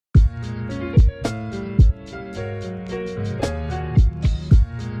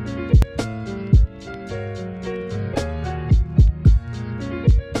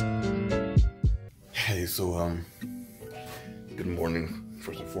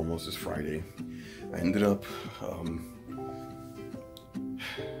foremost is Friday. I ended up,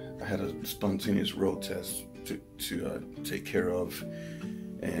 I had a spontaneous road test to take care of,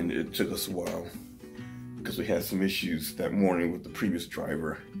 and it took us a while because we had some issues that morning with the previous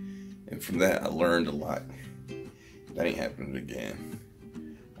driver, and from that I learned a lot. That ain't happening again.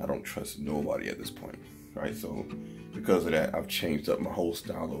 I don't trust nobody at this point, right? So because of that, I've changed up my whole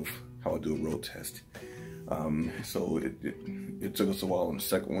style of how I do a road test. So it took us a while on the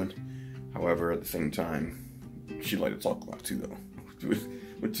second one. However, at the same time, she liked to talk a lot too, though,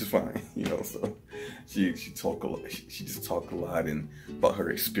 which is fine, you know. So she talked a lot. She just talked a lot and about her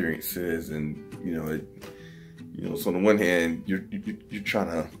experiences, and you know. So on the one hand, you're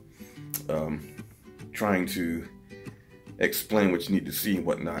trying to explain what you need to see and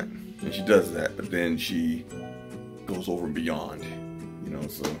whatnot, and she does that. But then she goes over and beyond, you know.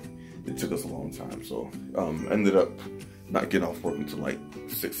 So it took us a long time. So ended up not getting off work until like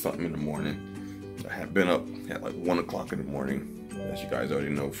 6 something in the morning. I had been up at like 1 o'clock in the morning, as you guys already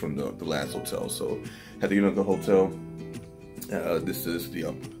know from the last hotel. So had to get into the hotel. This is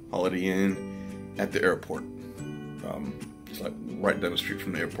the Holiday Inn at the airport. It's like right down the street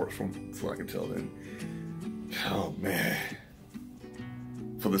from the airport, from what I can tell. Then, oh man,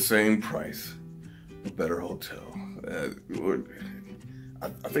 for the same price, a better hotel. I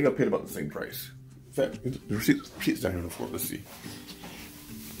think I paid about the same price. In fact, the receipt's down here on the floor. Let's see.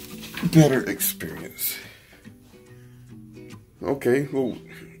 Better experience. Okay, well,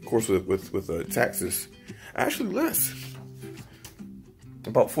 of course, with taxes, actually less.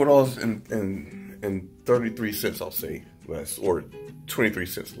 About $4.33, I'll say, less, or 23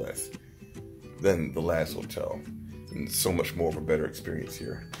 cents less than the last hotel, and so much more of a better experience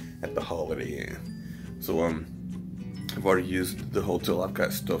here at the Holiday Inn. So I've already used the hotel. I've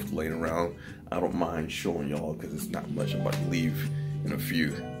got stuff laying around. I don't mind showing y'all because it's not much. I'm about to leave in a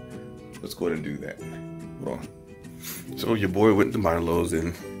few. Let's go ahead and do that. Hold on. So your boy went to Milo's,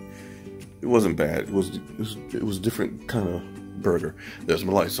 and it wasn't bad. It was a different kind of burger. There's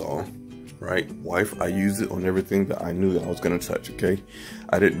my Lysol, right? Wife, I used it on everything that I knew that I was gonna touch. Okay,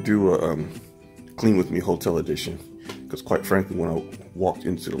 I didn't do a clean with me hotel edition because, quite frankly, when I walked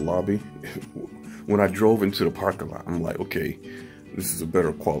into the lobby, when I drove into the parking lot, I'm like, okay, this is a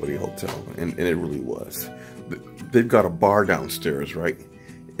better quality hotel, and it really was. They've got a bar downstairs, right?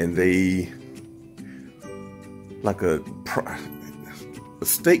 And they, like a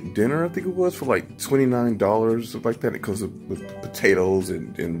steak dinner, I think it was, for like $29, something like that. It comes with potatoes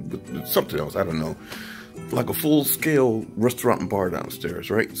and with something else, I don't know. Like a full-scale restaurant and bar downstairs,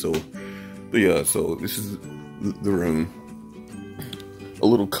 right? So, but yeah, so this is the room. A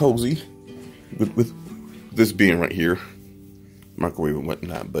little cozy, with this being right here, microwave and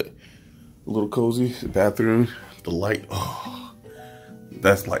whatnot, but a little cozy. The bathroom, the light, oh,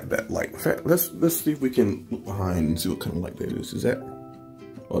 that's like that light. In fact, let's see if we can look behind and see what kind of light that is. Is that?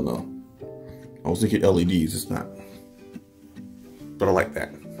 Oh no, I was thinking LEDs. It's not, but I like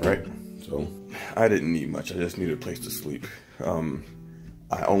that. Right? So I didn't need much. I just needed a place to sleep.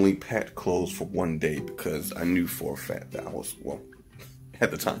 I only packed clothes for 1 day because I knew for a fact that I was, well, at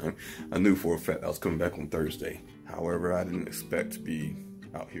the time, I knew for a fact I was coming back on Thursday. However, I didn't expect to be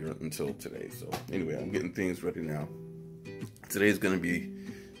out here until today. So anyway, I'm getting things ready now. Today's gonna be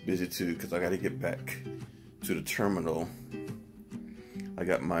busy too because I gotta get back to the terminal. I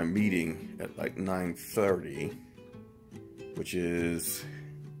got my meeting at like 9:30, which is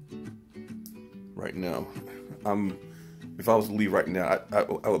right now. If I was to leave right now,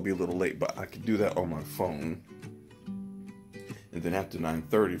 I would be a little late, but I could do that on my phone. And then after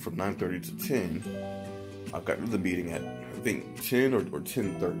 9:30, from 9:30 to 10, I've got the meeting at, I think, 10 or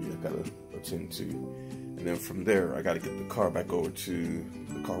 10:30. I got to attend to. And then from there, I got to get the car back over to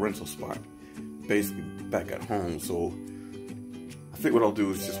the car rental spot, basically back at home. So I think what I'll do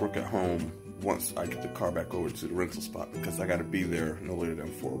is just work at home once I get the car back over to the rental spot, because I got to be there no later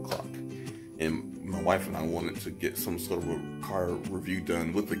than 4 o'clock. And my wife and I wanted to get some sort of a car review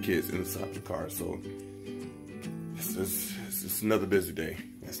done with the kids inside the car. So it's just another busy day.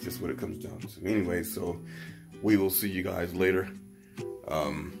 That's just what it comes down to. Anyway, so we will see you guys later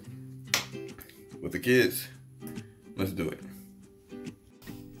with the kids. Let's do it.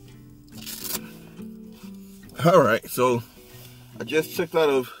 All right, so I just checked out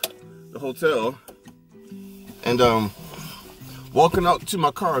of the hotel, and walking out to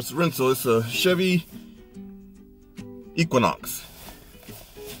my car's rental. It's a Chevy Equinox,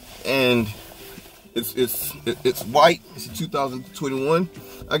 and it's white. It's a 2021.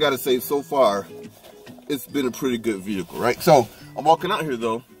 I gotta say, so far, it's been a pretty good vehicle, right? So I'm walking out here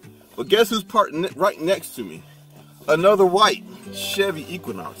though, but guess who's parked right next to me? Another white. Chevy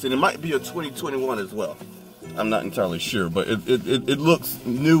Equinox, and it might be a 2021 as well. I'm not entirely sure, but it looks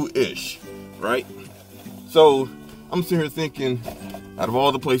new-ish, right? So I'm sitting here thinking, out of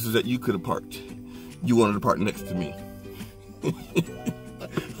all the places that you could have parked, you wanted to park next to me.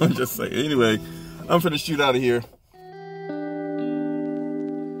 I'm just saying. Anyway, I'm finna shoot out of here.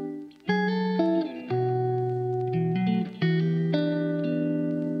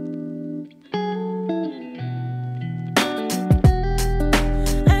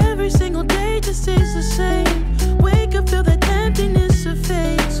 Every single day just stays the same. Wake up, feel that emptiness of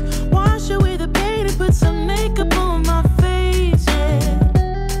face. Wash away the pain and put some makeup on my face. Yeah.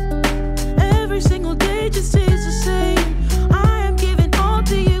 Every single day just stays the same. I am giving all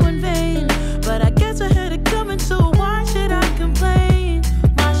to you in vain, but I guess I had it coming, so why should I complain?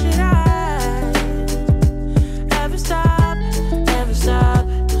 Why should I ever stop, ever stop?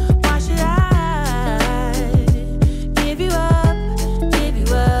 Why should I give you up, give you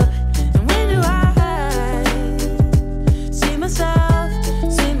up? And when do I see myself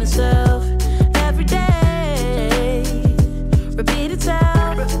every day? Repeat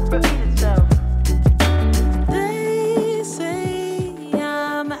itself, repeat itself. They say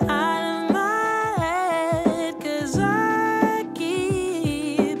I'm out of my head, 'cause I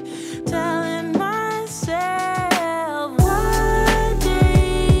keep telling myself one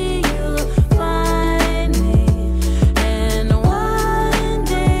day you'll find me, and one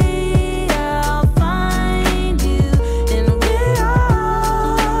day I'll find you, and we're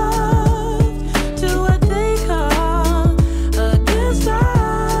off to what they call a good start.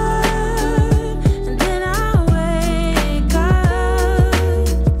 And then I wake up.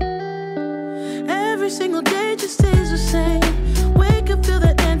 Every single day just stays the same. Wake up, feel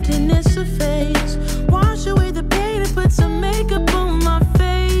that emptiness of face. Wash away the pain and put some makeup on my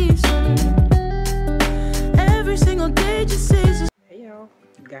face. Every single day just stays the same. Hey y'all,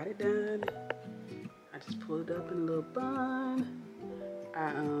 got it done. I just pulled it up in a little bun.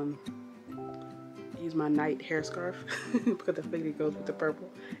 I used my night hair scarf because I figured it goes with the purple.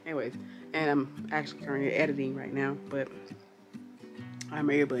 Anyways, and I'm actually currently editing right now, but I'm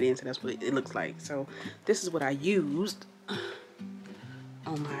earbud in, so that's what it looks like. So this is what I used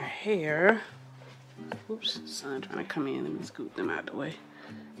on my hair. Oops, sun trying to come in. Let me scoot them out of the way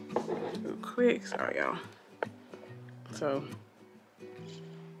real quick. Sorry y'all. So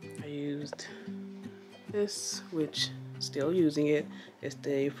I used this, which still using it. It's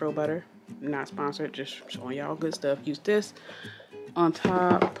the Fro Butter, not sponsored, just showing y'all good stuff. Use this on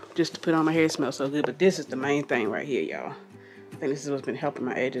top just to put on my hair. It smells so good, but this is the main thing right here, y'all. I think this is what's been helping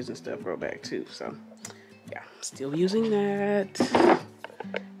my edges and stuff grow back too. So yeah, still using that.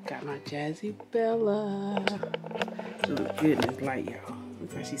 Got my Jazzy Bella. She look good in this light, y'all.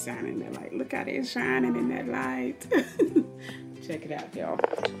 Look how she's shining in that light. Look how it's shining in that light. Check it out, y'all.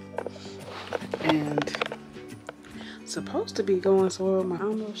 And supposed to be going somewhere. I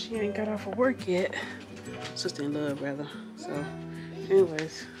don't know if she ain't got off of work yet. Sister in love, rather. So,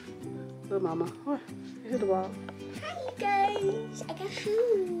 anyways, little mama. What? Hit the ball. Hi guys, I got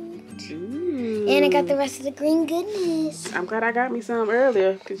food. Ooh. And I got the rest of the green goodness. I'm glad I got me some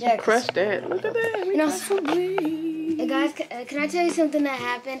earlier because you crushed that. Look at that. We got some green. Hey guys, can I tell you something that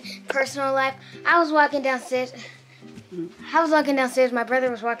happened? Personal life. I was walking downstairs. My brother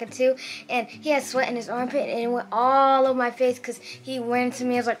was walking too, and he had sweat in his armpit, and it went all over my face because he ran into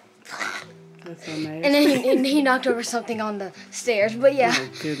me. I was like, that's so nice. And then he knocked over something on the stairs. But yeah. Oh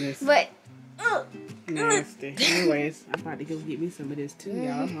goodness. But. Nasty. Anyways, I'm about to go get me some of this too,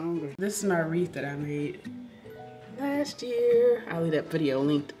 y'all. I'm hungry. This is my wreath that I made last year. I'll leave that video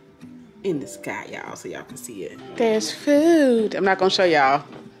linked in the sky, y'all, so y'all can see it. There's food. I'm not gonna show y'all.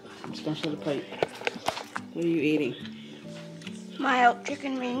 I'm just gonna show the plate. What are you eating? Mild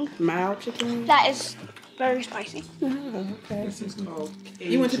chicken wing. Mild chicken wing? That is very spicy. Oh, okay. This is called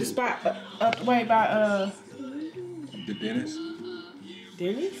Cajun. You went to the spot up the way by the dentist?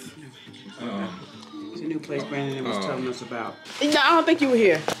 Dennis? It's a new place Brandon was telling us about. No, I don't think you were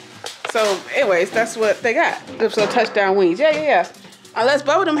here. So, anyways, that's what they got. So, touchdown wings. Yeah. Unless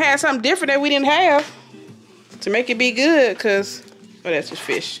both of them had something different that we didn't have to make it be good, because, oh, that's just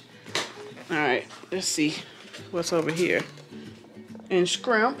fish. All right, let's see what's over here. And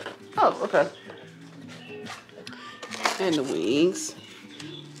shrimp. Oh, okay. And the wings.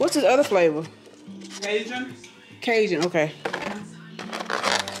 What's this other flavor? Cajun. Cajun, okay.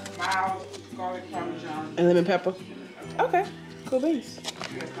 Mild garlic parmesan. And lemon pepper. Okay, cool beans.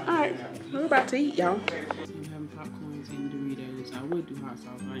 All right, we're about to eat, y'all. I'm having popcorns and Doritos. I would do hot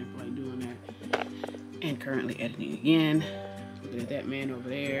sauce, but I didn't feel like doing that. And currently editing again. Looking at that man over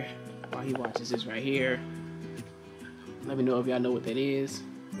there while he watches this right here. Let me know if y'all know what that is.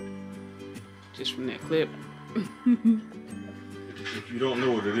 Just from that clip. If you don't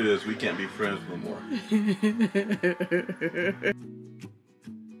know what it is, we can't be friends no more.